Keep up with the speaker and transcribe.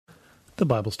The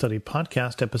Bible Study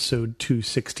Podcast, episode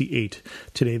 268.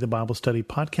 Today, the Bible Study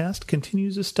Podcast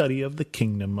continues a study of the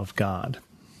Kingdom of God.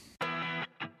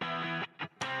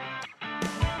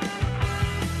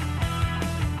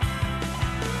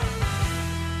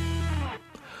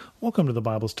 Welcome to the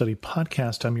Bible Study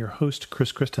Podcast. I'm your host,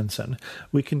 Chris Christensen.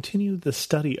 We continue the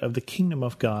study of the Kingdom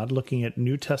of God, looking at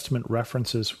New Testament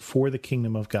references for the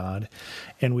Kingdom of God.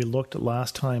 And we looked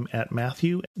last time at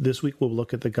Matthew. This week we'll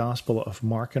look at the Gospel of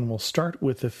Mark, and we'll start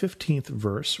with the 15th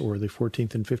verse, or the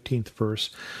 14th and 15th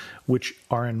verse, which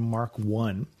are in Mark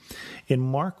 1. In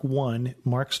Mark 1,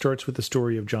 Mark starts with the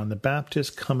story of John the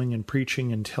Baptist coming and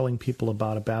preaching and telling people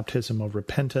about a baptism of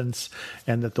repentance,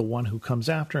 and that the one who comes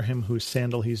after him, whose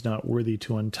sandal he's not worthy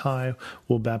to untie,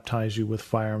 will baptize you with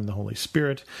fire and the Holy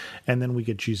Spirit. And then we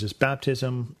get Jesus'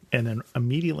 baptism, and then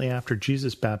immediately after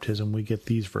Jesus' baptism, we get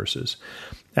these verses.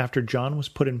 After John was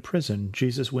put in prison,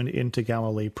 Jesus went into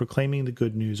Galilee proclaiming the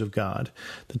good news of God.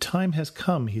 The time has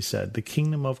come, he said, the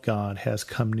kingdom of God has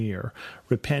come near.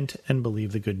 Repent and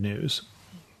believe the good news.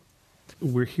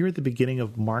 We're here at the beginning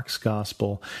of Mark's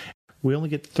gospel. We only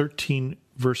get 13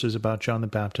 verses about John the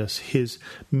Baptist. His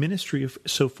ministry,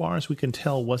 so far as we can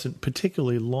tell, wasn't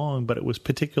particularly long, but it was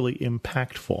particularly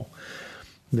impactful.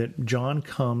 That John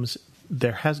comes.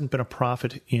 There hasn't been a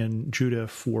prophet in Judah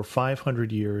for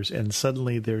 500 years, and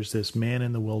suddenly there's this man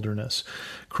in the wilderness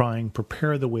crying,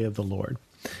 "Prepare the way of the Lord."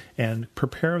 And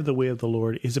 "prepare the way of the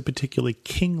Lord" is a particularly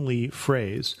kingly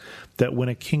phrase, that when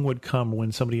a king would come,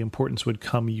 when somebody of importance would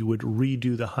come, you would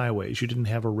redo the highways. You didn't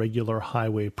have a regular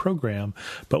highway program,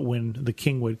 but when the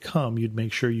king would come, you'd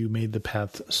make sure you made the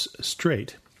path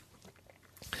straight.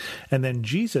 And then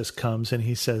Jesus comes and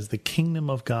he says, the kingdom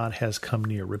of God has come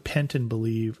near. Repent and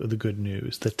believe the good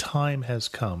news. The time has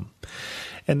come.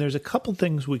 And there's a couple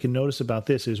things we can notice about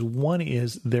this. One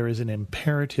is there is an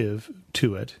imperative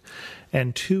to it,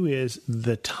 and two is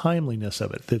the timeliness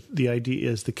of it. The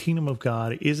idea is the kingdom of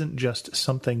God isn't just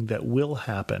something that will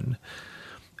happen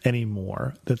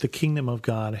anymore, that the kingdom of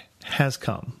God has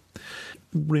come.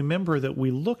 Remember that we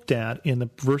looked at in the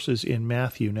verses in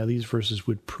Matthew, now these verses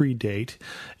would predate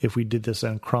if we did this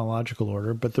in chronological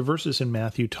order, but the verses in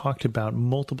Matthew talked about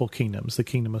multiple kingdoms, the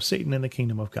kingdom of Satan and the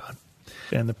kingdom of God,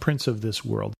 and the prince of this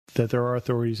world, that there are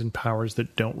authorities and powers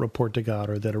that don't report to God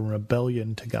or that are in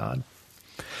rebellion to God.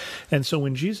 And so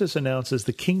when Jesus announces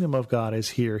the kingdom of God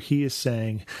is here, he is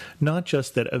saying not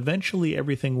just that eventually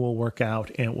everything will work out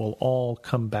and it will all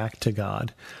come back to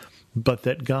God, but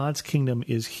that God's kingdom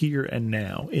is here and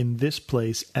now, in this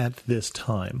place, at this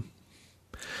time.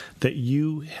 That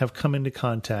you have come into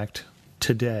contact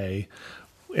today,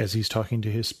 as he's talking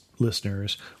to his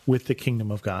listeners, with the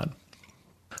kingdom of God.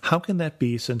 How can that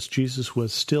be, since Jesus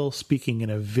was still speaking in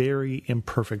a very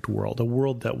imperfect world, a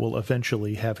world that will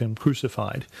eventually have him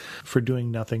crucified for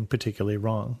doing nothing particularly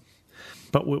wrong?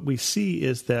 But what we see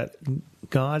is that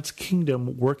God's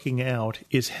kingdom working out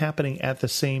is happening at the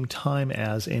same time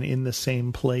as and in the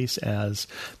same place as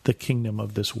the kingdom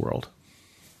of this world.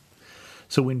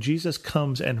 So when Jesus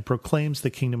comes and proclaims the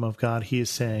kingdom of God, he is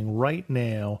saying right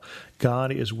now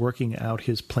God is working out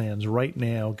his plans. Right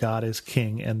now God is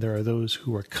king, and there are those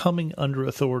who are coming under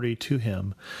authority to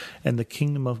him, and the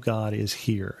kingdom of God is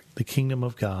here. The kingdom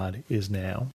of God is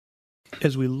now.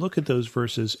 As we look at those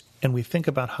verses and we think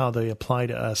about how they apply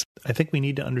to us, I think we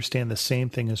need to understand the same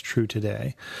thing is true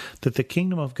today, that the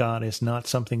kingdom of God is not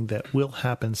something that will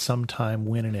happen sometime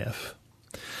when and if.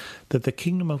 That the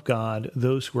kingdom of God,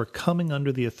 those who are coming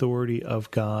under the authority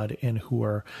of God and who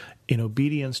are in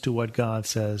obedience to what God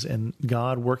says and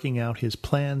God working out his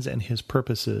plans and his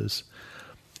purposes,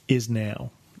 is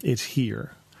now. It's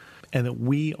here. And that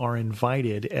we are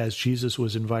invited, as Jesus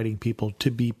was inviting people, to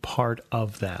be part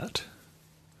of that.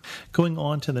 Going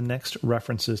on to the next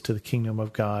references to the kingdom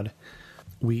of God,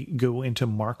 we go into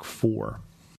Mark 4.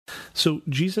 So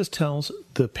Jesus tells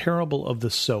the parable of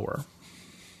the sower,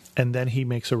 and then he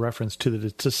makes a reference to the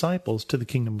disciples to the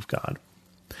kingdom of God.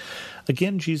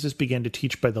 Again, Jesus began to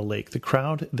teach by the lake. The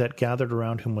crowd that gathered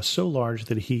around him was so large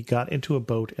that he got into a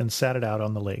boat and sat it out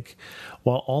on the lake.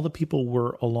 While all the people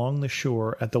were along the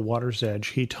shore at the water's edge,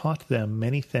 he taught them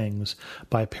many things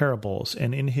by parables,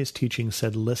 and in his teaching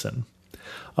said, "Listen.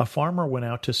 A farmer went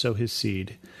out to sow his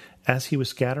seed. As he was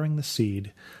scattering the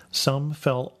seed, some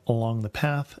fell along the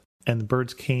path, and the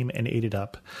birds came and ate it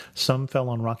up. Some fell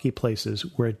on rocky places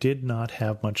where it did not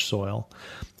have much soil.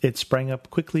 It sprang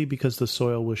up quickly because the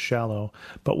soil was shallow,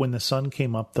 but when the sun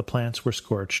came up, the plants were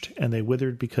scorched, and they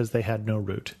withered because they had no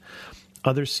root.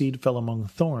 Other seed fell among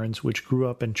thorns, which grew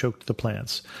up and choked the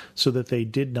plants, so that they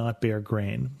did not bear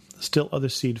grain. Still other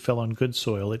seed fell on good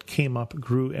soil. It came up,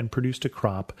 grew, and produced a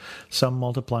crop, some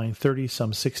multiplying 30,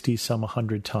 some 60, some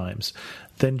 100 times.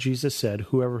 Then Jesus said,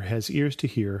 Whoever has ears to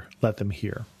hear, let them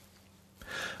hear.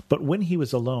 But when he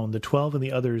was alone, the 12 and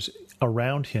the others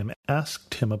around him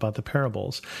asked him about the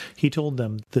parables. He told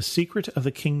them, The secret of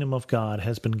the kingdom of God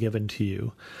has been given to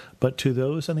you, but to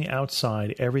those on the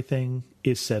outside everything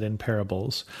is said in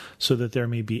parables, so that there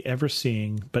may be ever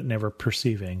seeing but never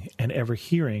perceiving, and ever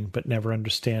hearing but never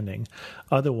understanding.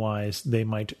 Otherwise they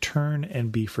might turn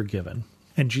and be forgiven.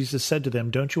 And Jesus said to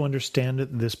them, Don't you understand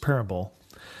this parable?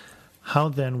 How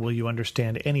then will you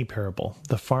understand any parable?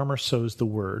 The farmer sows the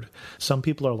word. Some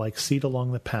people are like seed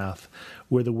along the path,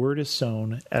 where the word is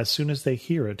sown. As soon as they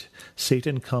hear it,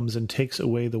 Satan comes and takes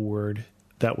away the word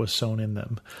that was sown in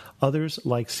them. Others,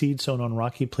 like seed sown on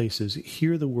rocky places,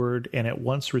 hear the word and at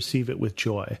once receive it with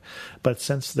joy. But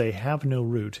since they have no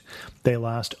root, they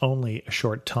last only a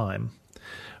short time.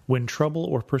 When trouble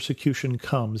or persecution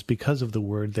comes because of the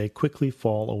word, they quickly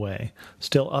fall away.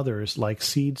 Still others, like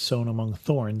seed sown among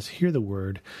thorns, hear the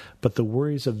word, but the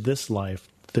worries of this life,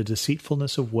 the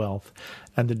deceitfulness of wealth,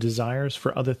 and the desires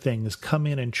for other things come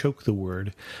in and choke the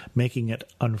word, making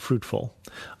it unfruitful.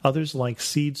 Others, like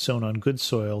seed sown on good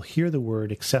soil, hear the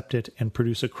word, accept it, and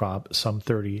produce a crop, some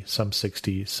 30, some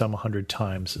 60, some 100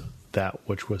 times that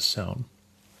which was sown.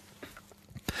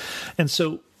 And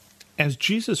so, as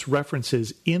Jesus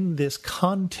references in this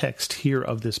context here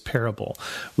of this parable,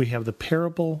 we have the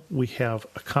parable, we have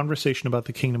a conversation about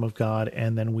the kingdom of God,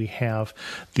 and then we have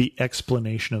the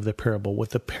explanation of the parable.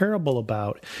 What the parable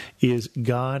about is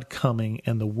God coming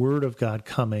and the word of God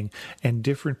coming and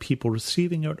different people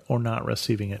receiving it or not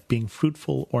receiving it, being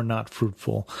fruitful or not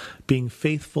fruitful, being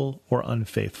faithful or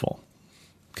unfaithful.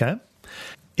 Okay?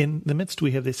 In the midst,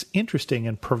 we have this interesting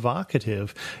and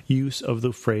provocative use of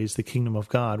the phrase, the kingdom of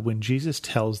God, when Jesus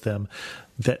tells them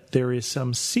that there is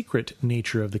some secret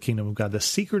nature of the kingdom of God. The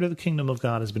secret of the kingdom of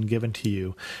God has been given to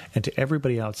you, and to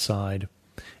everybody outside,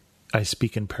 I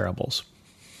speak in parables.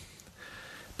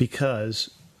 Because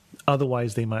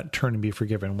otherwise they might turn and be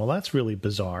forgiven. Well, that's really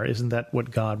bizarre. Isn't that what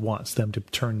God wants them to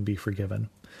turn and be forgiven?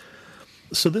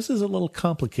 So this is a little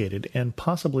complicated and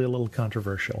possibly a little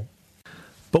controversial.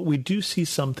 But we do see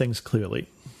some things clearly.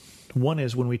 One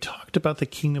is when we talked about the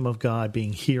kingdom of God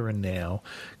being here and now,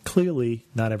 clearly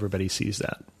not everybody sees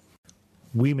that.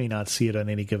 We may not see it on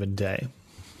any given day.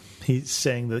 He's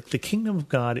saying that the kingdom of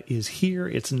God is here,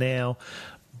 it's now,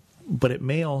 but it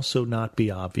may also not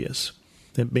be obvious.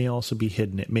 It may also be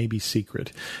hidden. It may be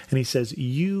secret. And he says,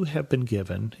 you have been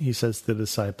given, he says to the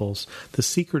disciples, the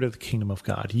secret of the kingdom of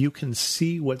God. You can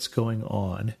see what's going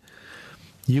on.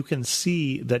 You can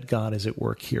see that God is at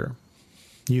work here.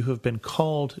 You have been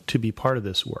called to be part of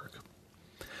this work.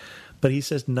 But he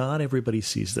says not everybody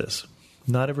sees this.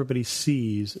 Not everybody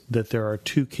sees that there are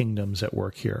two kingdoms at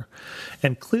work here.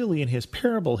 And clearly in his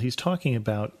parable, he's talking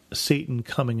about Satan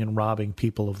coming and robbing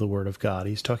people of the word of God.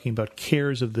 He's talking about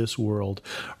cares of this world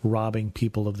robbing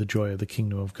people of the joy of the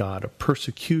kingdom of God, of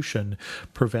persecution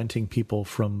preventing people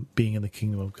from being in the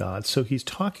kingdom of God. So he's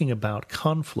talking about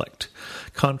conflict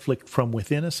from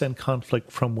within us and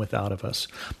conflict from without of us.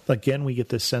 Again, we get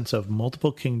this sense of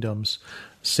multiple kingdoms,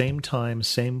 same time,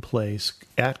 same place,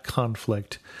 at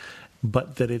conflict,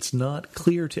 but that it's not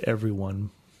clear to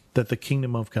everyone that the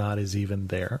kingdom of God is even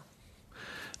there.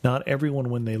 Not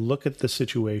everyone, when they look at the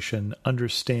situation,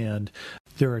 understand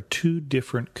there are two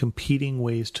different competing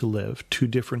ways to live, two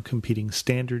different competing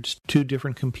standards, two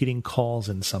different competing calls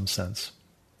in some sense.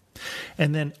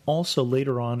 And then also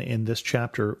later on in this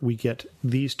chapter, we get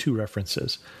these two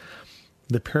references.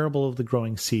 The parable of the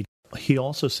growing seed. He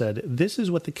also said, this is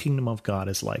what the kingdom of God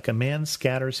is like. A man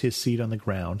scatters his seed on the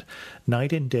ground.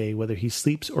 Night and day, whether he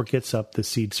sleeps or gets up, the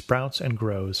seed sprouts and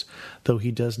grows, though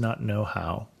he does not know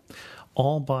how.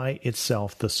 All by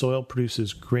itself, the soil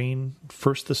produces grain,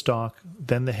 first the stalk,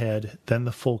 then the head, then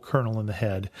the full kernel in the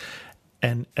head.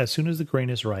 And as soon as the grain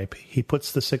is ripe, he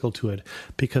puts the sickle to it,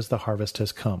 because the harvest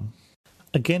has come.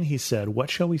 Again he said, what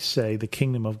shall we say the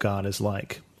kingdom of God is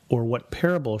like? Or what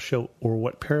parable shall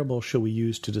we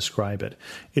use to describe it?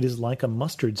 It is like a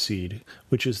mustard seed,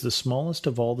 which is the smallest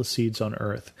of all the seeds on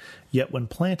earth. Yet when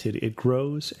planted, it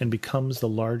grows and becomes the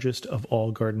largest of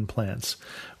all garden plants,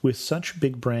 with such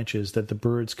big branches that the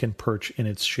birds can perch in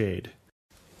its shade.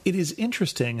 It is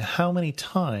interesting how many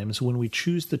times when we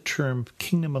choose the term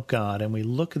kingdom of God and we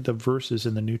look at the verses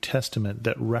in the New Testament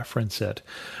that reference it,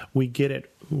 we get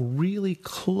it really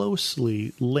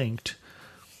closely linked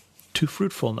to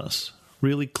fruitfulness,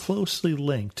 really closely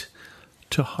linked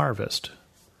to harvest.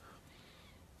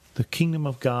 The kingdom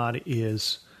of God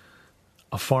is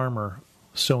a farmer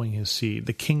sowing his seed.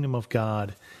 The kingdom of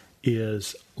God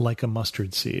is like a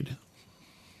mustard seed.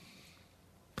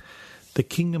 The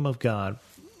kingdom of God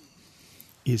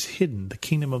is hidden. The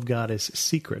kingdom of God is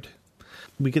secret.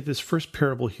 We get this first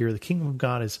parable here. The kingdom of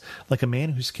God is like a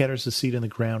man who scatters the seed in the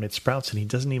ground. It sprouts and he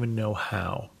doesn't even know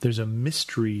how. There's a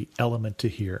mystery element to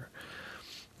here.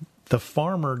 The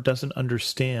farmer doesn't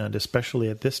understand, especially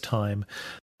at this time.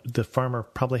 The farmer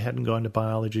probably hadn't gone to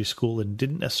biology school and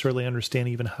didn't necessarily understand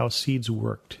even how seeds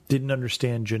worked, didn't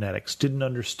understand genetics, didn't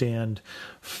understand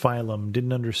phylum,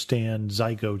 didn't understand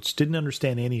zygotes, didn't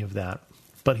understand any of that.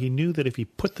 But he knew that if he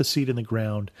put the seed in the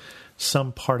ground,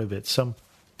 some part of it, some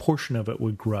portion of it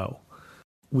would grow.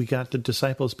 We got the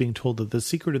disciples being told that the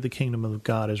secret of the kingdom of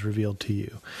God is revealed to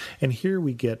you. And here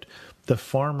we get the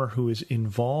farmer who is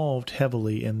involved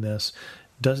heavily in this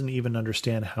doesn't even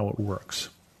understand how it works.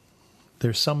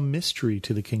 There's some mystery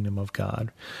to the kingdom of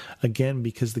God, again,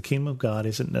 because the kingdom of God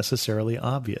isn't necessarily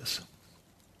obvious.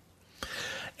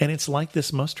 And it's like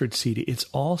this mustard seed, it's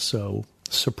also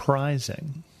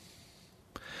surprising.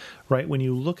 Right? When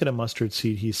you look at a mustard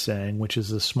seed, he's saying, which is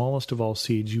the smallest of all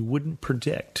seeds, you wouldn't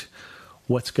predict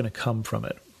what's going to come from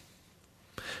it.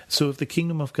 So if the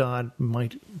kingdom of God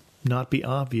might not be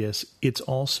obvious, it's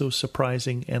also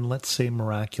surprising and, let's say,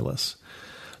 miraculous.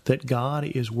 That God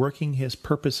is working his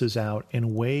purposes out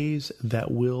in ways that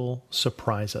will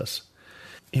surprise us,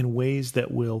 in ways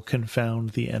that will confound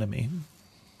the enemy.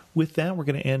 With that, we're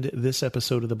going to end this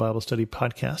episode of the Bible Study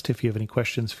Podcast. If you have any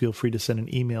questions, feel free to send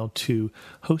an email to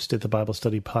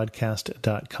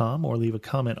host@thebiblestudypodcast.com or leave a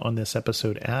comment on this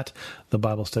episode at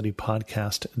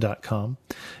thebiblestudypodcast.com.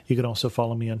 You can also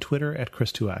follow me on Twitter at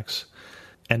Chris2X.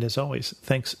 And as always,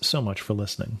 thanks so much for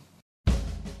listening.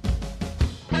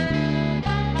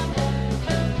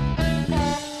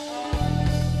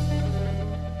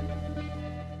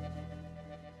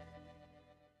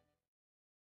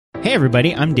 Hey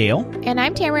everybody, I'm Dale. And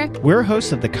I'm Tamara. We're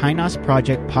hosts of the Kainos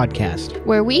Project podcast,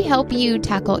 where we help you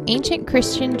tackle ancient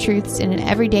Christian truths in an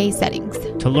everyday settings.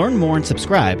 To learn more and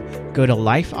subscribe, go to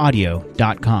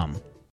lifeaudio.com.